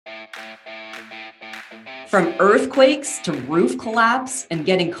From earthquakes to roof collapse and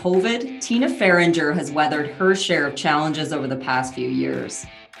getting COVID, Tina Faringer has weathered her share of challenges over the past few years.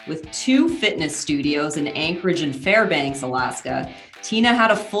 With 2 fitness studios in Anchorage and Fairbanks, Alaska, Tina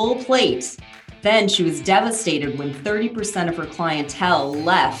had a full plate. Then she was devastated when 30% of her clientele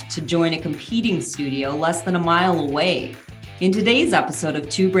left to join a competing studio less than a mile away. In today's episode of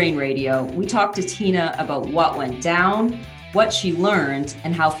Two Brain Radio, we talked to Tina about what went down, what she learned,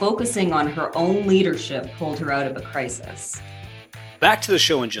 and how focusing on her own leadership pulled her out of a crisis. Back to the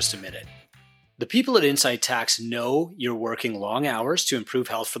show in just a minute. The people at Insight Tax know you're working long hours to improve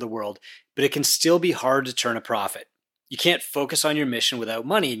health for the world, but it can still be hard to turn a profit. You can't focus on your mission without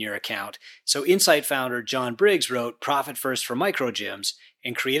money in your account, so Insight founder John Briggs wrote Profit First for Micro Gyms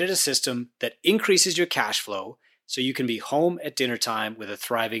and created a system that increases your cash flow so you can be home at dinner time with a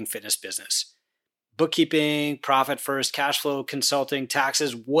thriving fitness business. Bookkeeping, profit first, cash flow, consulting,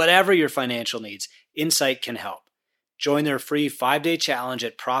 taxes, whatever your financial needs, Insight can help. Join their free 5-day challenge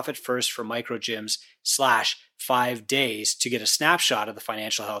at profitfirstformicrogyms/5days to get a snapshot of the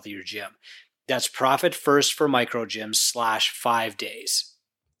financial health of your gym. That's profitfirstformicrogyms/5days.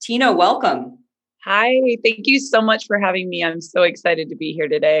 Tina, welcome. Hi, thank you so much for having me. I'm so excited to be here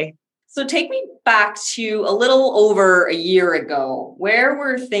today. So take me back to a little over a year ago. Where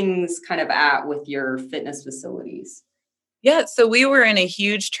were things kind of at with your fitness facilities? Yeah, so we were in a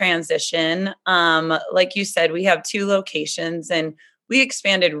huge transition. Like you said, we have 2 locations and we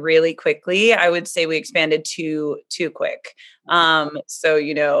expanded really quickly. I would say we expanded too quick.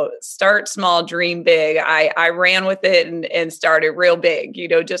 Start small, dream big. I ran with it and started real big,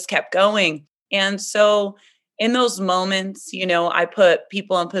 just kept going. And so in those moments, I put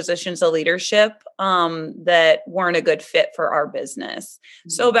people in positions of leadership that weren't a good fit for our business. Mm-hmm.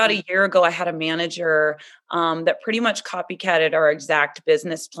 So about a year ago, I had a manager that pretty much copycatted our exact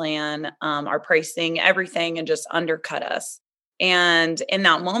business plan, our pricing, everything, and just undercut us. And in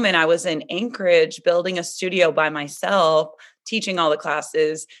that moment, I was in Anchorage building a studio by myself, teaching all the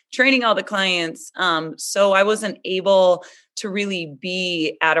classes, training all the clients. So I wasn't able to really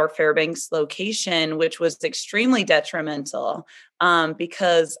be at our Fairbanks location, which was extremely detrimental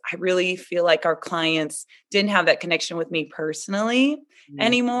because I really feel like our clients didn't have that connection with me personally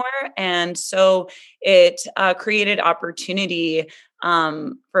anymore. And so it created opportunity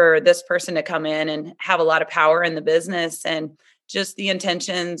for this person to come in and have a lot of power in the business, and just the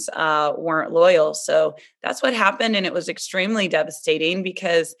intentions weren't loyal. So that's what happened. And it was extremely devastating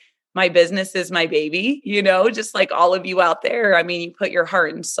because my business is my baby, just like all of you out there. I mean, you put your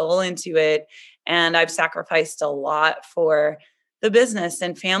heart and soul into it. And I've sacrificed a lot for the business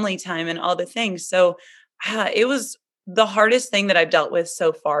and family time and all the things. So it was the hardest thing that I've dealt with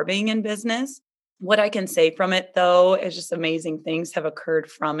so far being in business. What I can say from it, though, is just amazing things have occurred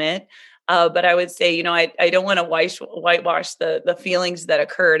from it. But I would say, I don't want to whitewash the feelings that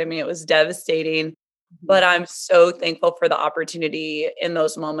occurred. I mean, it was devastating. But I'm so thankful for the opportunity in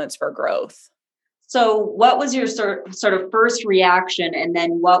those moments for growth. So what was your sort of first reaction? And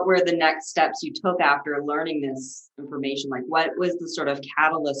then what were the next steps you took after learning this information? Like, what was the sort of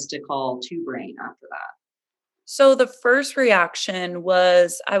catalyst to call Two Brain after that? So the first reaction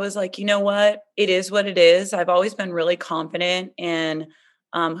was, I was like, you know what? It is what it is. I've always been really confident in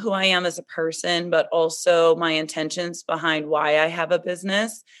who I am as a person, but also my intentions behind why I have a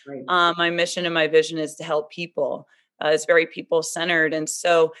business. Right. My mission and my vision is to help people. It's very people-centered. And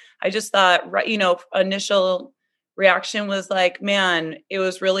so I just thought, initial reaction was like, man, it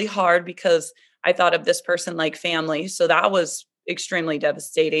was really hard because I thought of this person like family. So that was extremely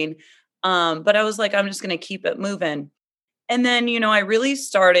devastating. But I was like, I'm just going to keep it moving. And then, I really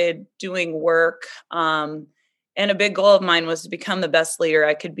started doing work. And a big goal of mine was to become the best leader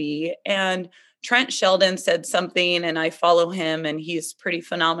I could be. And Trent Sheldon said something, and I follow him, and he's pretty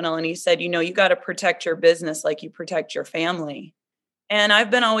phenomenal. And he said, you got to protect your business like you protect your family. And I've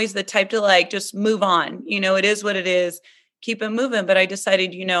been always the type to just move on. It is what it is, keep it moving. But I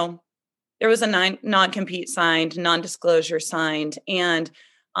decided, there was a non-compete signed, non-disclosure signed. And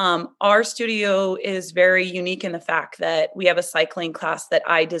our studio is very unique in the fact that we have a cycling class that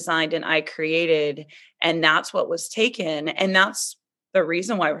I designed and I created, and that's what was taken. And that's the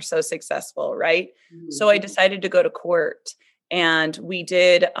reason why we're so successful, right? Mm-hmm. So I decided to go to court, and we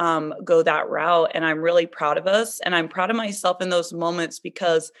did go that route. And I'm really proud of us. And I'm proud of myself in those moments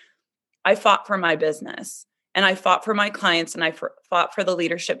because I fought for my business, and I fought for my clients, and I fought for the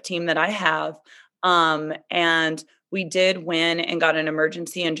leadership team that I have. And we did win and got an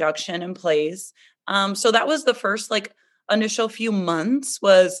emergency injunction in place. So that was the first initial few months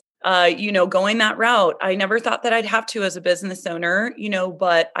was going that route. I never thought that I'd have to as a business owner,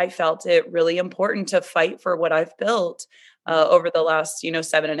 but I felt it really important to fight for what I've built over the last,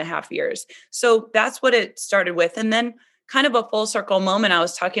 7.5 years. So that's what it started with. And then kind of a full circle moment. I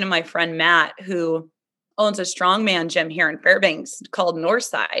was talking to my friend Matt, who owns a strongman gym here in Fairbanks called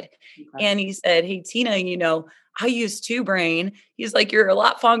Northside. Okay. And he said, "Hey, Tina, I use Two Brain." He's like, "You're a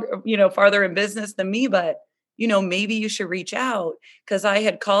lot farther in business than me, but maybe you should reach out." Because I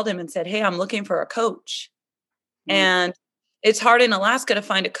had called him and said, "Hey, I'm looking for a coach." And it's hard in Alaska to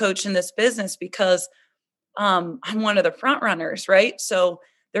find a coach in this business because I'm one of the front runners, right? So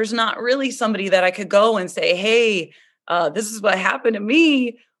there's not really somebody that I could go and say, "Hey, this is what happened to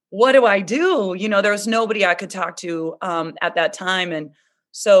me. What do I do?" There was nobody I could talk to at that time. And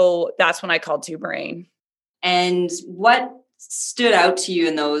so that's when I called Two Brain. And what stood out to you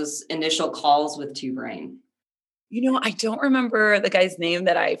in those initial calls with Two Brain? I don't remember the guy's name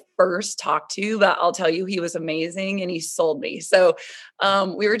that I first talked to, but I'll tell you, he was amazing and he sold me. So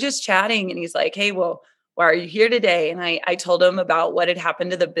we were just chatting and he's like, "Hey, well, why are you here today?" And I told him about what had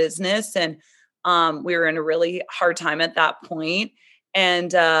happened to the business. And we were in a really hard time at that point.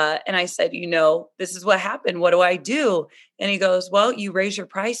 And I said, "This is what happened. What do I do?" And he goes, "Well, you raise your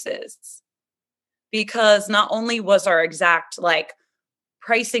prices." Because not only was our exact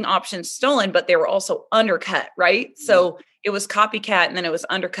pricing options stolen, but they were also undercut, right? So it was copycat and then it was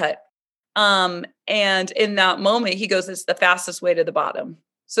undercut. And in that moment, he goes, "It's the fastest way to the bottom.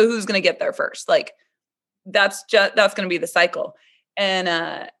 So who's going to get there first?" That's going to be the cycle. And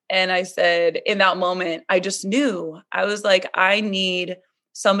I said, in that moment, I just knew. I was like, I need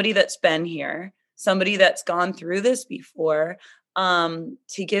somebody that's been here, somebody that's gone through this before,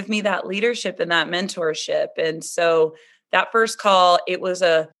 to give me that leadership and that mentorship. And so that first call, it was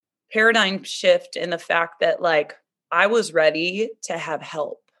a paradigm shift in the fact that I was ready to have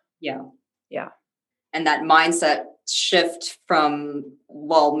help. Yeah. Yeah. And that mindset shift from,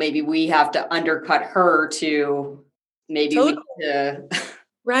 well, maybe we have to undercut her to maybe we need to.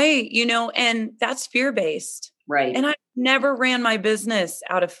 Right. And that's fear-based. Right. And I've never ran my business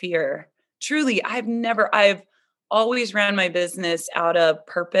out of fear. Truly, I've always ran my business out of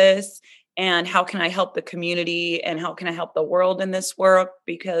purpose and how can I help the community and how can I help the world in this work?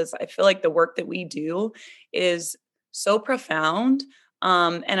 Because I feel like the work that we do is so profound.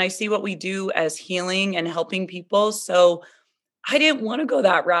 And I see what we do as healing and helping people. So I didn't want to go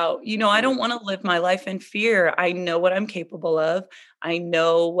that route. I don't want to live my life in fear. I know what I'm capable of. I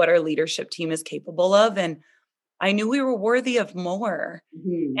know what our leadership team is capable of. And I knew we were worthy of more.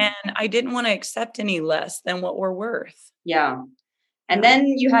 Mm-hmm. And I didn't want to accept any less than what we're worth. Yeah. And then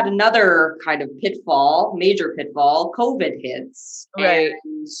you had another kind of major pitfall, COVID hits. Right.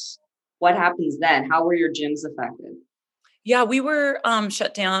 And what happens then? How were your gyms affected? Yeah, we were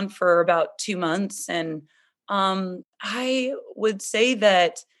shut down for about 2 months. And I would say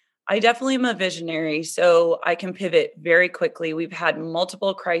that I definitely am a visionary, so I can pivot very quickly. We've had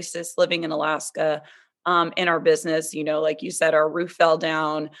multiple crises living in Alaska in our business. Like you said, our roof fell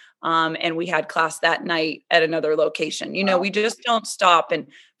down and we had class that night at another location. Wow. We just don't stop. And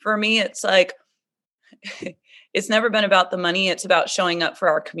for me, it's it's never been about the money. It's about showing up for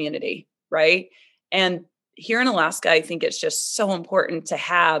our community, right? And here in Alaska, I think it's just so important to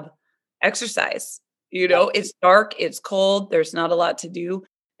have exercise. It's dark, it's cold, there's not a lot to do.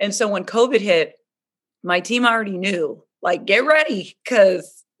 And so when COVID hit, my team already knew, get ready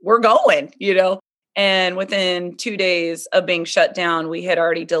because we're going, And within 2 days of being shut down, we had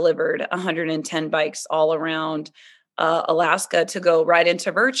already delivered 110 bikes all around Alaska to go right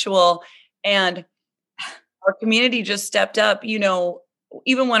into virtual. And our community just stepped up,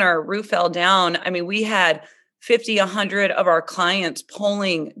 even when our roof fell down. I mean, we had 50, 100 of our clients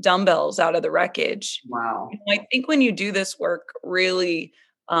pulling dumbbells out of the wreckage. Wow. I think when you do this work really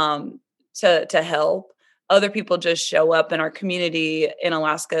to help, other people just show up, and our community in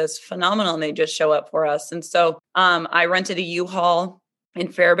Alaska is phenomenal and they just show up for us. And so I rented a U-Haul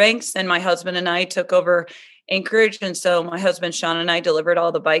in Fairbanks and my husband and I took over Anchorage. And so my husband, Sean, and I delivered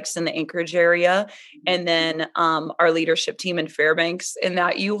all the bikes in the Anchorage area. And then our leadership team in Fairbanks in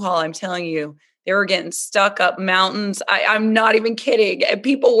that U-Haul, I'm telling you, they were getting stuck up mountains. I'm not even kidding. And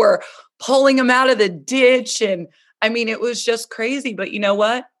people were pulling them out of the ditch. And I mean, it was just crazy. But you know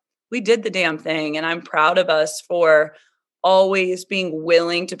what? We did the damn thing. And I'm proud of us for always being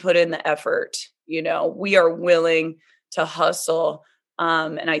willing to put in the effort. We are willing to hustle.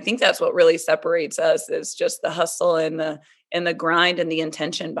 And I think that's what really separates us is just the hustle and the grind and the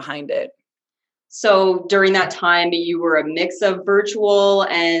intention behind it. So during that time, you were a mix of virtual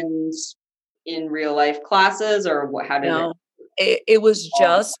and in real life classes, or how did it? It was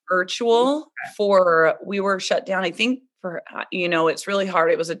just virtual we were shut down, I think for, it's really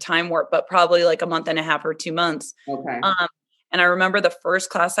hard. It was a time warp, but probably like a month and a half or 2 months. Okay. And I remember the first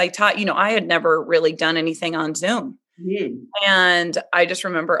class I taught, I had never really done anything on Zoom. And I just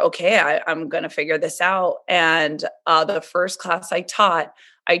remember, okay, I'm going to figure this out. And the first class I taught,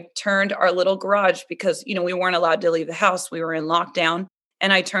 I turned our little garage because, we weren't allowed to leave the house. We were in lockdown.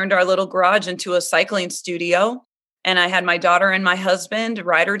 And I turned our little garage into a cycling studio. And I had my daughter and my husband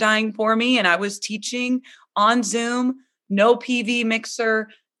ride or dying for me. And I was teaching on Zoom, no PV mixer.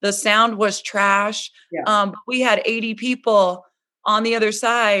 The sound was trash. Yeah. We had 80 people on the other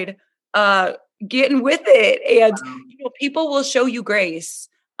side getting with it. And people will show you grace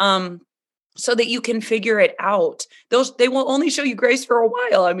so that you can figure it out. They will only show you grace for a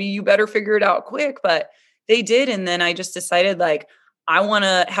while. I mean, you better figure it out quick, but they did. And then I just decided I want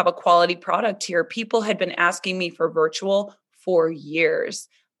to have a quality product here. People had been asking me for virtual for years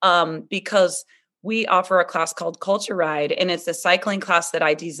because we offer a class called Culture Ride, and it's a cycling class that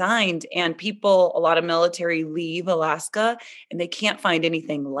I designed. And a lot of military leave Alaska and they can't find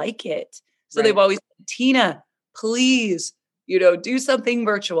anything like it. So They've always said, Tina, please, do something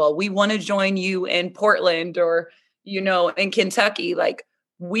virtual. We want to join you in Portland or, in Kentucky.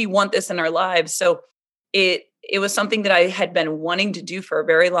 We want this in our lives. So it was something that I had been wanting to do for a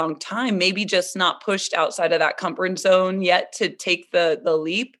very long time, maybe just not pushed outside of that comfort zone yet to take the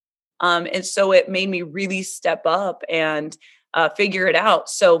leap. And so it made me really step up and figure it out.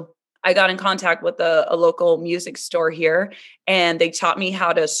 So I got in contact with a local music store here, and they taught me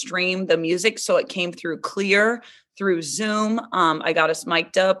how to stream the music. So it came through clear through Zoom. I got us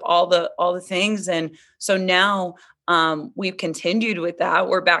mic'd up, all the things. And so now we've continued with that.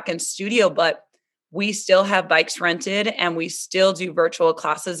 We're back in studio, but we still have bikes rented and we still do virtual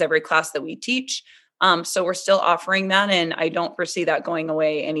classes, every class that we teach. So we're still offering that. And I don't foresee that going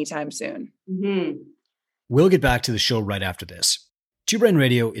away anytime soon. Mm-hmm. We'll get back to the show right after this. Two Brain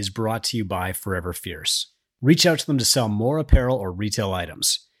Radio is brought to you by Forever Fierce. Reach out to them to sell more apparel or retail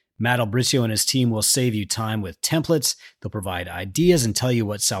items. Matt Albricio and his team will save you time with templates. They'll provide ideas and tell you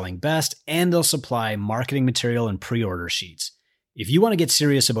what's selling best, and they'll supply marketing material and pre-order sheets. If you want to get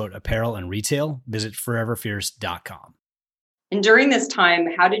serious about apparel and retail, visit foreverfierce.com. And during this time,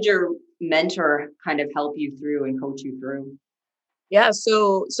 how did your mentor kind of help you through and coach you through? Yeah,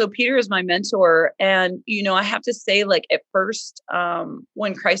 so Peter is my mentor. And, I have to say, at first,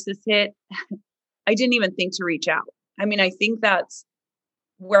 when crisis hit, I didn't even think to reach out. I mean, I think that's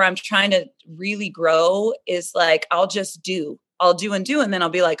where I'm trying to really grow is I'll just do. I'll do. And then I'll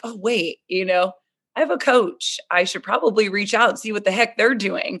be like, oh, wait, I have a coach. I should probably reach out and see what the heck they're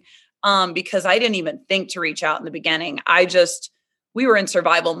doing. Because I didn't even think to reach out in the beginning. We were in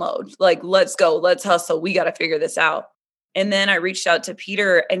survival mode. Let's go, let's hustle. We got to figure this out. And then I reached out to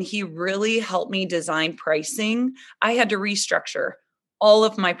Peter and he really helped me design pricing. I had to restructure all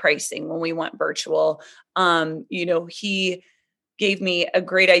of my pricing when we went virtual. He gave me a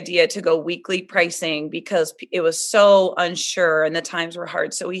great idea to go weekly pricing because it was so unsure and the times were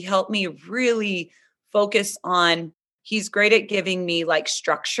hard. So he helped me really focus on, he's great at giving me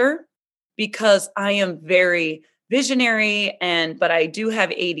structure because I am very visionary but I do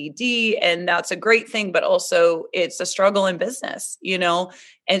have ADD and that's a great thing, but also it's a struggle in business,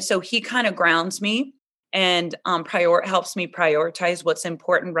 And so he kind of grounds me and helps me prioritize what's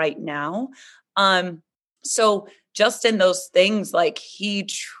important right now. So just in those things, he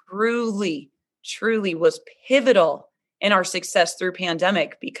truly was pivotal in our success through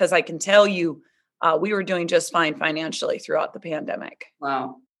pandemic, because I can tell you, we were doing just fine financially throughout the pandemic.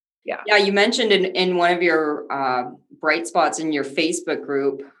 Wow. Yeah. Yeah. You mentioned in one of your bright spots in your Facebook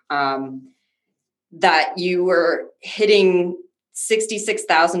group that you were hitting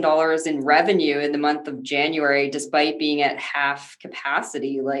 $66,000 in revenue in the month of January, despite being at half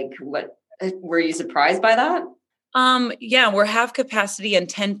capacity. What were you surprised by that? Yeah, we're half capacity and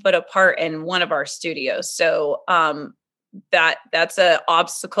 10 foot apart in one of our studios. So that's an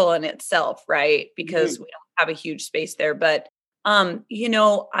obstacle in itself, right? Because we don't have a huge space there. But I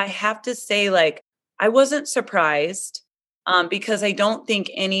have to say, I wasn't surprised because I don't think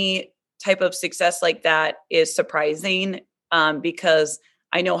any type of success like that is surprising because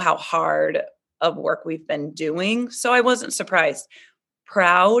I know how hard of work we've been doing. So I wasn't surprised.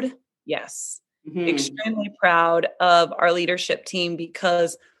 Proud, yes. Mm-hmm. Extremely proud of our leadership team,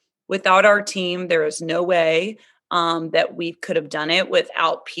 because without our team, there is no way that we could have done it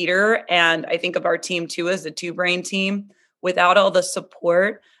without Peter. And I think of our team too as a Two Brain team. Without all the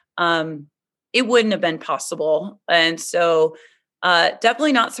support, it wouldn't have been possible. And so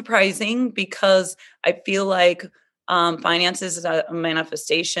definitely not surprising, because I feel like Finance is a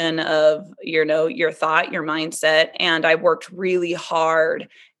manifestation of, your thought, your mindset. And I worked really hard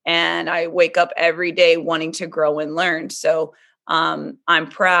and I wake up every day wanting to grow and learn. So I'm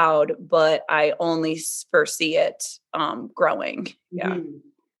proud, but I only foresee it growing. Yeah.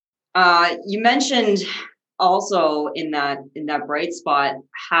 You mentioned also in that bright spot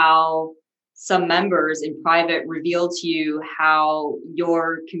how some members in private revealed to you how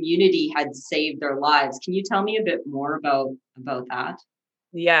your community had saved their lives. Can you tell me a bit more about that?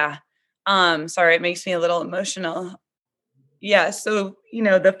 Yeah. Sorry, it makes me a little emotional. Yeah. So,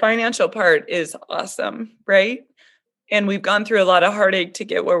 the financial part is awesome, right? And we've gone through a lot of heartache to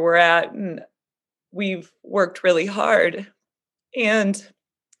get where we're at. And we've worked really hard. And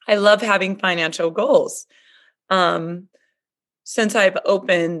I love having financial goals. Since I've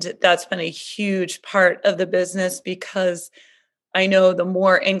opened, that's been a huge part of the business because I know the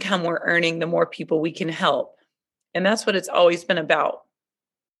more income we're earning, the more people we can help. And that's what it's always been about.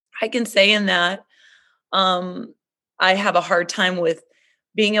 I can say in that I have a hard time with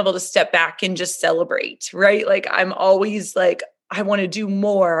being able to step back and just celebrate, right? Like I'm always like, I want to do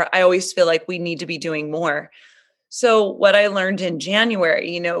more. I always feel like we need to be doing more. So what I learned in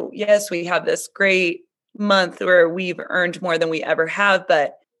January, yes, we have this great month where we've earned more than we ever have.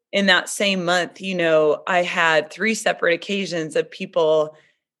 But in that same month, I had 3 separate occasions of people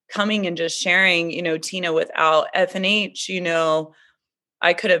coming and just sharing, Tina, without F&H,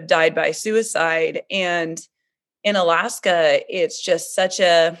 I could have died by suicide. And in Alaska, it's just such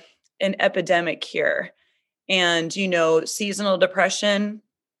an epidemic here. And, seasonal depression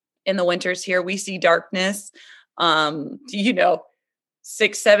in the winters here, we see darkness,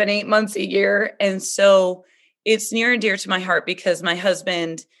 6, 7, 8 months a year. And so it's near and dear to my heart because my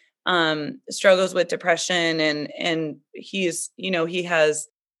husband struggles with depression and he's, he has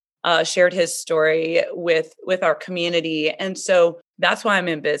shared his story with our community. And so that's why I'm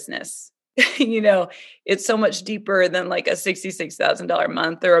in business. It's so much deeper than like a $66,000 a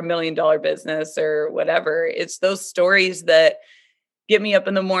month or $1 million business or whatever. It's those stories that get me up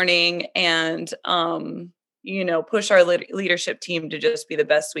in the morning and, push our leadership team to just be the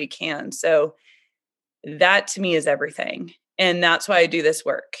best we can. So that to me is everything. And that's why I do this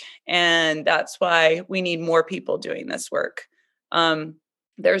work. And that's why we need more people doing this work.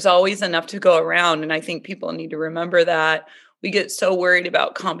 There's always enough to go around. And I think people need to remember that. We get so worried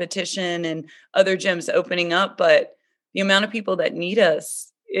about competition and other gyms opening up, but the amount of people that need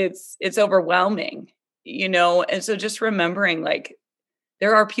us, it's overwhelming, And so just remembering like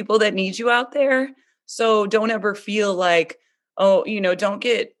there are people that need you out there. So don't ever feel like, don't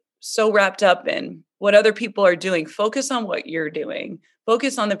get so wrapped up in what other people are doing. Focus on what you're doing.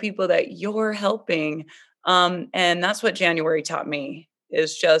 Focus on the people that you're helping. And that's what January taught me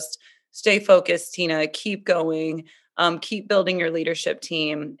is just stay focused, Tina, keep going, keep building your leadership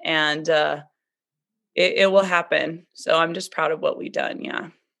team and it will happen. So I'm just proud of what we've done.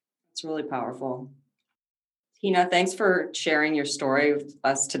 Yeah. It's really powerful. Tina, thanks for sharing your story with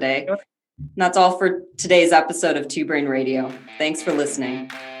us today. Sure. And that's all for today's episode of Two Brain Radio. Thanks for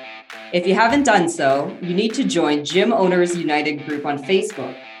listening. If you haven't done so, you need to join Gym Owners United group on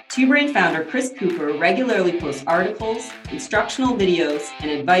Facebook. Two Brain founder Chris Cooper regularly posts articles, instructional videos,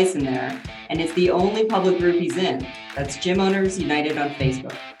 and advice in there, and it's the only public group he's in. That's Gym Owners United on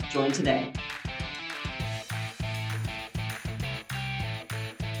Facebook. Join today.